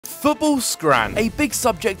Football Scran, a big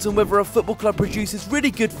subject on whether a football club produces really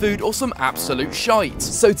good food or some absolute shite.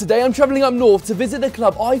 So today I'm travelling up north to visit a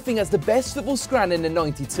club I think has the best football scran in the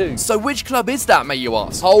 92. So which club is that, may you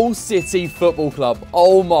ask? Hull City Football Club,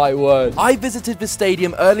 oh my word. I visited the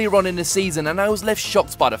stadium earlier on in the season and I was left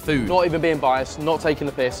shocked by the food. Not even being biased, not taking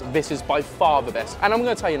the piss, this is by far the best. And I'm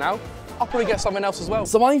going to tell you now, I'll probably get something else as well.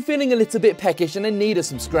 So I'm feeling a little bit peckish and in need of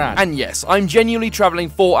some scran. And yes, I'm genuinely travelling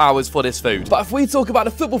 4 hours for this food. But if we talk about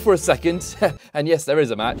the football for a second, and yes, there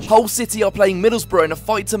is a match, Hull City are playing Middlesbrough in a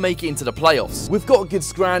fight to make it into the playoffs. We've got good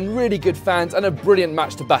scran, really good fans, and a brilliant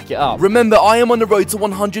match to back it up. Remember, I am on the road to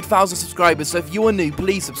 100,000 subscribers, so if you are new,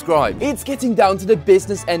 please subscribe. It's getting down to the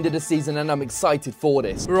business end of the season, and I'm excited for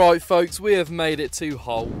this. Right, folks, we have made it to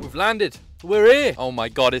Hull. We've landed. We're here. Oh my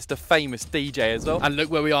God, it's the famous DJ as well. And look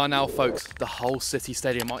where we are now, folks. The Hull City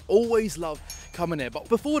Stadium. I always love coming here. But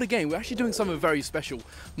before the game, we're actually doing something very special.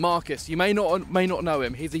 Marcus, you may not know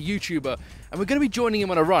him. He's a YouTuber. And we're going to be joining him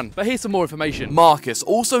on a run. But here's some more information. Marcus,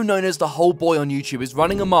 also known as the Hull Boy on YouTube, is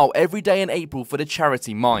running a mile every day in April for the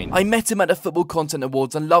charity Mine. I met him at the Football Content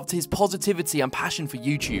Awards and loved his positivity and passion for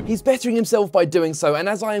YouTube. He's bettering himself by doing so. And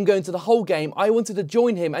as I am going to the Hull game, I wanted to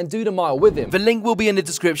join him and do the mile with him. The link will be in the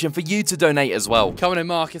description for you to donate as well. Come on in,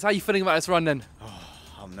 Marcus. How are you feeling about this run then? Oh,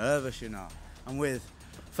 I'm nervous, you know. I'm with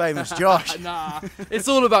famous Josh. Nah, it's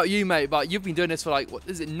all about you, mate. But you've been doing this for like, what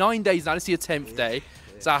is it, 9 days now? This is your 10th day.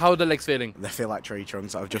 So how are the legs feeling? They feel like tree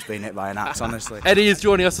trunks that have just been hit by an axe, honestly. Eddie is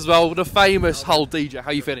joining us as well, the famous Hull DJ.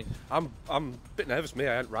 How are you feeling? I'm a bit nervous, me.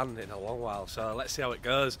 I haven't ran in a long while, so let's see how it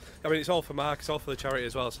goes. I mean, it's all for Mark, it's all for the charity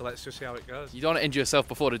as well, so let's just see how it goes. You don't want to injure yourself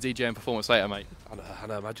before the DJ and performance later, mate. I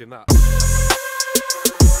know, imagine that.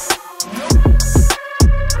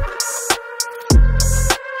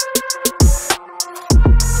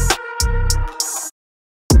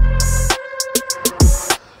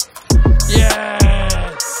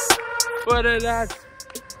 Well in, lads.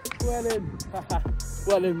 Well in.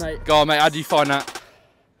 Well in, mate. Go on, mate. How do you find that?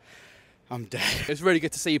 I'm dead. It's really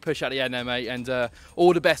good to see you push at the end there, mate. And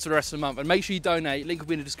all the best for the rest of the month. And make sure you donate. Link will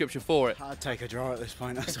be in the description for it. I'd take a draw at this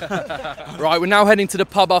point. Right, we're now heading to the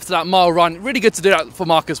pub after that mile run. Really good to do that for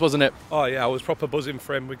Marcus, wasn't it? Oh yeah, I was proper buzzing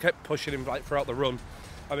for him. We kept pushing him like throughout the run.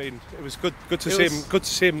 I mean, it was good to see him. Good to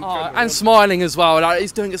see him. And smiling as well. Like,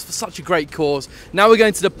 he's doing this for such a great cause. Now we're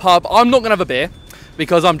going to the pub. I'm not going to have a beer,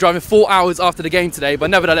 because I'm driving 4 hours after the game today, but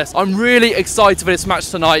nevertheless, I'm really excited for this match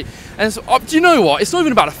tonight. And do you know what? It's not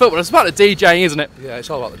even about the football, it's about the DJing, isn't it? Yeah, it's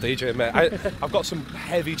all about the DJing, mate. I've got some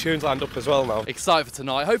heavy tunes lined up as well now. Excited for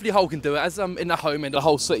tonight. Hopefully Hull can do it, as I'm in the home in the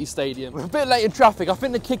Hull City Stadium. We're a bit late in traffic. I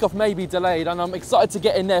think the kickoff may be delayed, and I'm excited to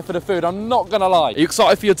get in there for the food. I'm not going to lie. Are you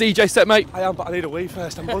excited for your DJ set, mate? I am, but I need a wee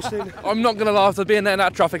first. I'm busting. I'm not going to lie, after being there in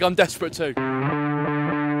that traffic, I'm desperate too.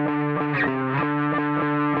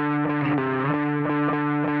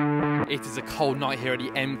 It is a cold night here at the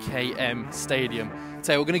MKM Stadium.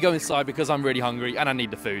 So we're going to go inside because I'm really hungry and I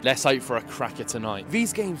need the food. Let's hope for a cracker tonight.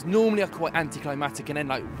 These games normally are quite anticlimactic and end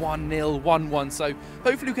like 1-0, 1-1. So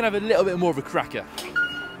hopefully we can have a little bit more of a cracker.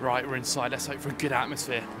 Right, we're inside. Let's hope for a good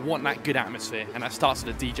atmosphere. I want that good atmosphere. And that starts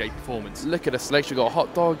with a DJ performance. Look at the selection. We've got a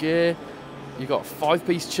hot dog here. You've got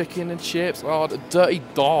 5-piece chicken and chips. Oh, the dirty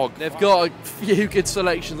dog. They've got a few good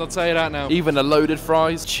selections, I'll tell you that now. Even the loaded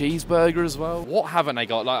fries, cheeseburger as well. What haven't they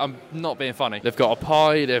got? Like, I'm not being funny. They've got a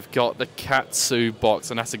pie, they've got the katsu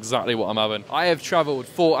box, and that's exactly what I'm having. I have travelled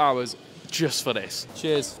 4 hours just for this.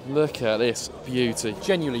 Cheers. Look at this beauty.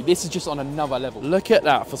 Genuinely, this is just on another level. Look at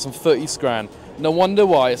that for some Footy Scran. No wonder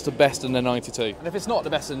why it's the best in the 92. And if it's not the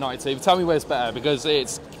best in the 92, tell me where's better, because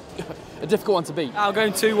it's a difficult one to beat. I'm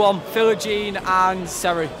going 2-1, Philogene and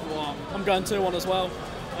Seri. I'm going 2-1 as well.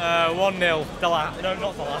 1-0, no,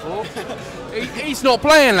 not Dela. He's not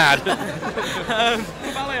playing, lad.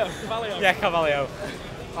 Cavalio. Yeah, Cavalio.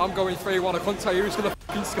 I'm going 3-1, I couldn't tell you who's going to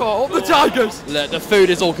f***ing score. Up the Tigers! Look, the food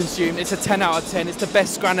is all consumed. It's a 10 out of 10. It's the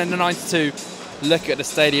best scran in the 92. Look at the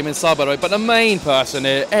stadium inside, by the way. But the main person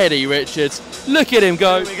here, Eddie Richards. Look at him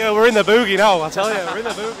go. Here we go, we're in the boogie now, I tell you, we're in the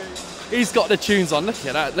boogie. He's got the tunes on. Look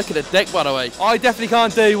at that. Look at the deck, by the way. I definitely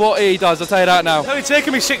can't do what he does, I'll tell you that now. It's only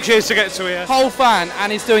taken me 6 years to get to here. Whole fan,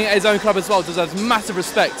 and he's doing it at his own club as well. Deserves massive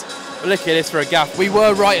respect. But look at this for a gaff. We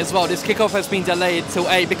were right as well. This kickoff has been delayed till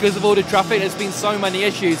 8 because of all the traffic. There's been so many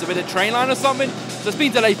issues with a train line or something. So it's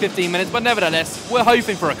been delayed 15 minutes, but nevertheless, we're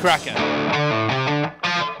hoping for a cracker.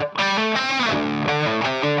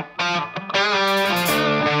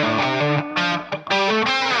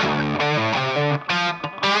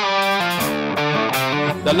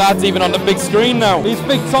 The lad's even on the big screen now. He's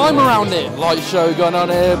big time around here. Light show going on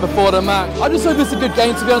here before the match. I just hope it's a good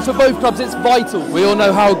game, to be honest. For both clubs, it's vital. We all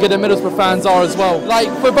know how good the Middlesbrough fans are as well. Like,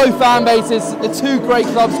 for both fan bases, the two great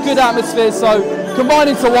clubs, good atmosphere, so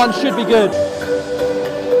combining to one should be good.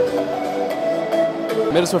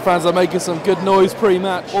 Middlesbrough fans are making some good noise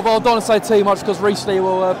pre-match. Although I don't want to say too much because recently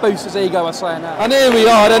will boost his ego by saying that. And here we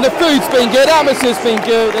are then, the food's been good, atmosphere's been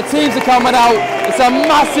good, the teams are coming out. It's a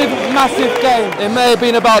massive, massive game. It may have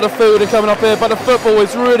been about the food and coming up here, but the football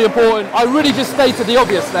is really important. I really just stated the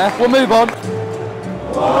obvious there. We'll move on.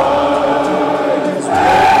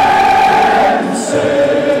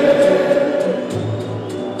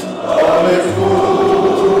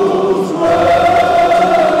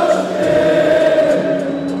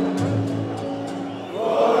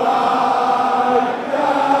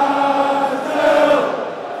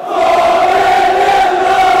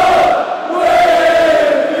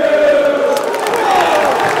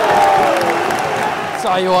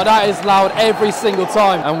 Tell you what, that is loud every single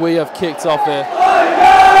time, and we have kicked off here.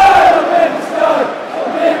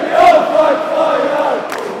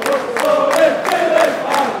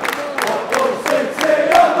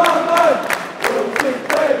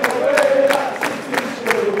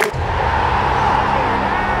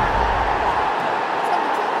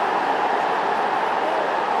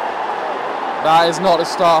 That is not the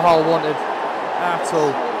start I wanted at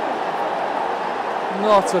all.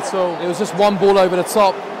 Not at all. It was just one ball over the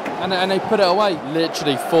top and they put it away.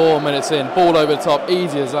 Literally 4 minutes in, ball over the top,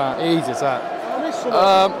 easy as that, easy as that.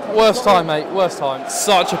 Worst time, mate, worst time.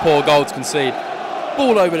 Such a poor goal to concede.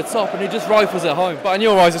 Ball over the top and he just rifles it home. But in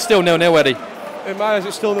your eyes, it's still 0-0, Eddie. In my eyes,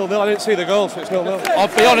 it's still 0-0. I didn't see the goal, so it's 0-0. I'll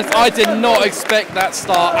be honest, I did not expect that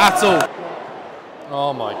start at all.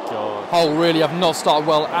 Oh my God. Hull really have not started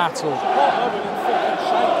well at all.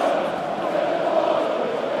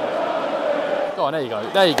 Go on, there you go,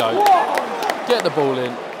 there you go. Get the ball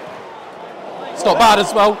in. It's not bad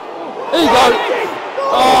as well. There you go.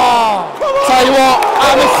 Oh, tell you what,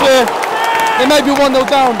 atmosphere. They may be 1-0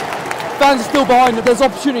 down. Fans are still behind, there's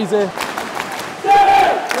opportunities here.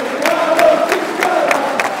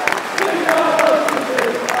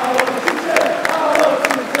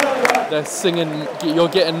 They're singing, you're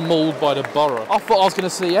getting mauled by the borough. I thought I was going to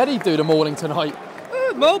see Eddie do the mauling tonight.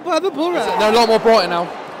 Mauled by the borough. They're a lot more brighter now.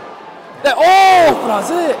 Oh,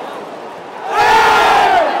 that's it.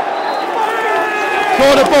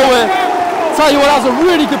 Corner ball here. Tell you what, that was a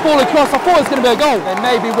really good ball across. I thought it was going to be a goal. They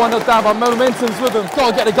may be 1-0 down, but momentum's with them.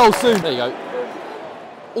 Got to get the goal soon. There you go.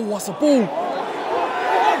 Oh, that's a ball.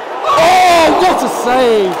 Oh, what a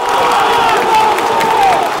save.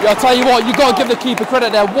 Yeah, I'll tell you what, you got to give the keeper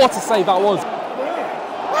credit there. What a save that was.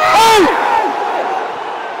 Oh!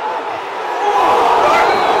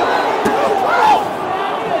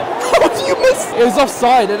 It was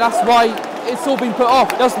offside, and that's why it's all been put off.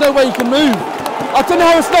 There's no way you can move. I don't know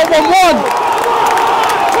how it's not 1-1.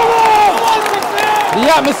 The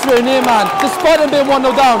atmosphere in here, man, despite them being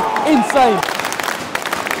 1-0 down, insane.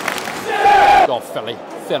 Oh,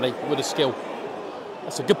 Philly with a skill.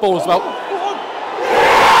 That's a good ball as well.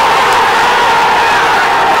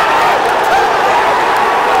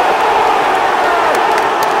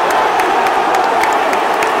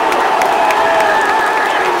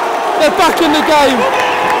 They're back in the game.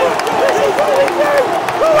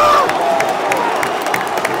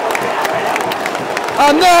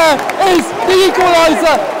 And there is the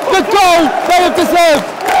equaliser, the goal they have deserved.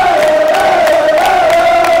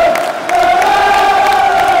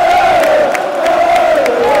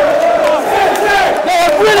 They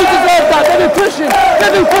have really deserved that. They've been pushing,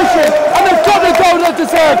 and they've got the goal they've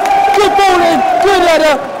deserved. Good ball in, good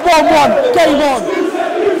header, 1-1, game on.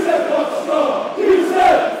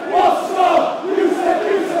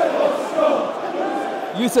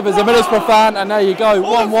 Yusuf is a Middlesbrough fan, and there you go,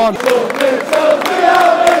 1-1.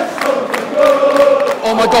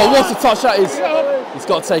 Oh my God, what a touch that is. He's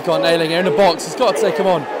got to take on Ailing in the box. He's got to take him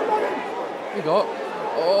on. He got.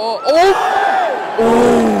 Oh!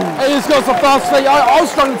 He's got some fast feet. I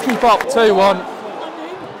was struggling to keep up. 2-1.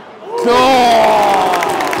 God!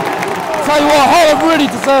 Tell you what, Hull have really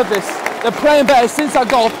deserved this. They're playing better since that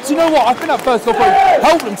goal. Do you know what? I think that first goal probably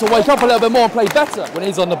helped them to wake up a little bit more and play better. When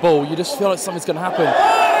he's on the ball, you just feel like something's going to happen.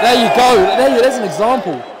 There you go. There's an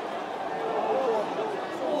example.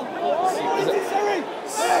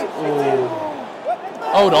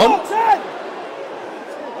 Hold on.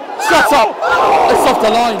 Shut up. It's off the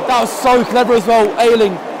line. That was so clever as well.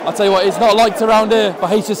 Ailing. I'll tell you what, it's not liked around here,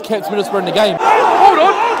 but he's just kept Middlesbrough in the game. Hold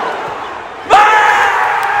on.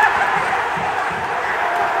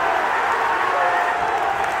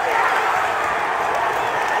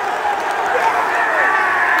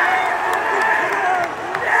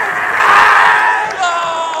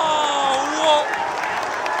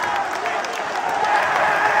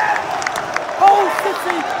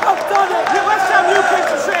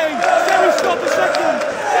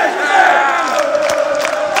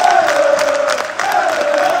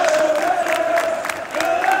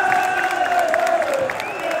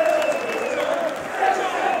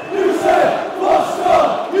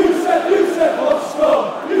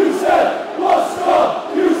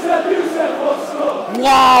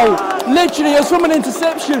 Literally, it's from an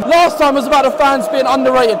interception. Last time was about the fans being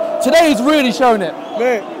underrated. Today he's really shown it.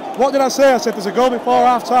 Mate, what did I say? I said there's a goal before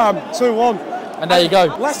half time, 2-1. And there you go.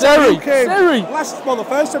 Seri. Seri. The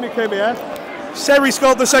first time he came here, Seri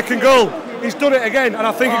scored the second goal. He's done it again, and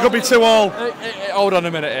I think it could be 2-all. Hold on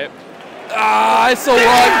a minute, it's all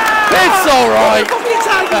right. It's all right.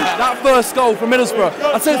 That first goal from Middlesbrough,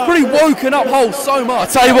 I'd say it's pretty woken up Hull so much.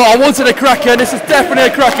 I tell you what, I wanted a cracker. This is definitely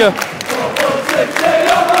a cracker.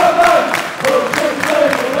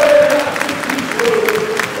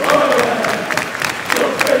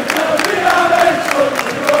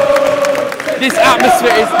 This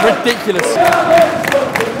atmosphere is ridiculous.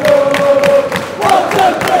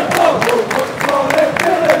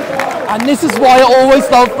 And this is why I always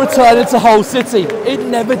love returning to Hull City. It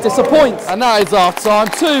never disappoints. And that is half time,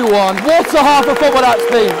 2-1. What a half of football that's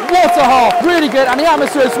been. What a half. Really good. And the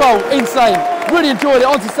atmosphere as well, insane. Really enjoyed it.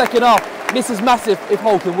 On to second half. This is massive if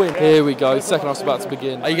Hull can win. Here we go. Second half's about to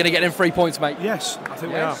begin. Are you going to get them 3 points, mate? Yes, I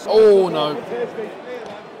think we are. Oh, no.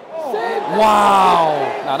 Wow.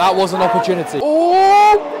 Now that was an opportunity.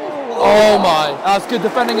 Oh my. That's good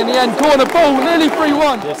defending in the end. Corner ball, nearly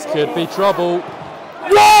 3-1. This could be trouble.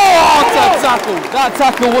 What a tackle! That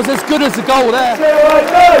tackle was as good as the goal there.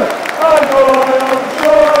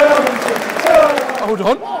 Hold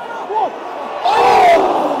on.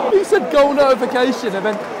 Oh! He said goal notification and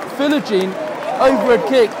then Philogene overhead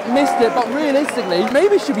kick, missed it, but realistically,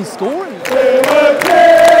 maybe he should be scoring.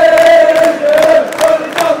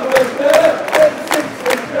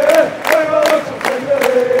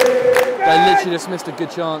 They literally just missed a good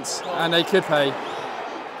chance and they could pay.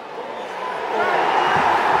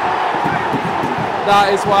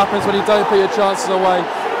 That is what happens when you don't put your chances away.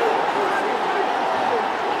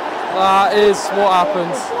 That is what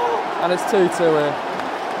happens. And it's 2-2 here.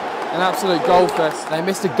 An absolute goal fest. They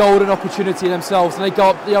missed a golden opportunity themselves and they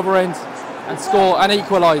go up the other end and score and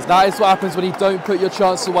equalise. That is what happens when you don't put your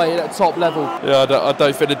chances away at top level. Yeah, I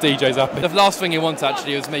don't think the DJ's happy. The last thing he wants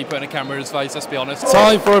actually was me putting a camera in his face, let's be honest.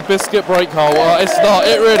 Time for a biscuit break, Hull. It's not,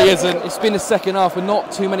 it really isn't. It's been the second half with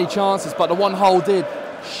not too many chances, but the one Hull did.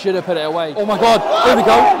 Should have put it away. Oh my God, here we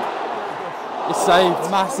go. It's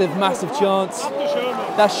saved. Massive, massive chance.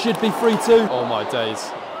 That should be 3-2. Oh my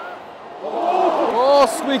days. Oh,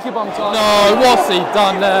 squeaky bum time. No, what's he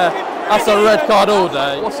done there? That's a red card all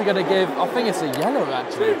day. What's he going to give? I think it's a yellow,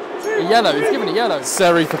 actually. A yellow, he's giving a yellow.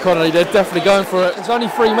 Seri for Connolly, they're definitely going for it. It's only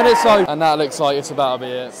 3 minutes, though. And that looks like it's about to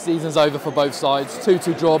be it. Season's over for both sides.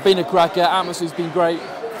 2-2 draw, been a cracker, atmosphere's been great,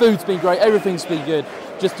 food's been great, everything's been good.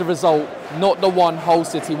 Just the result, not the one Hull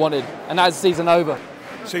City wanted. And that's season over.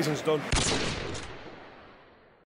 Season's done.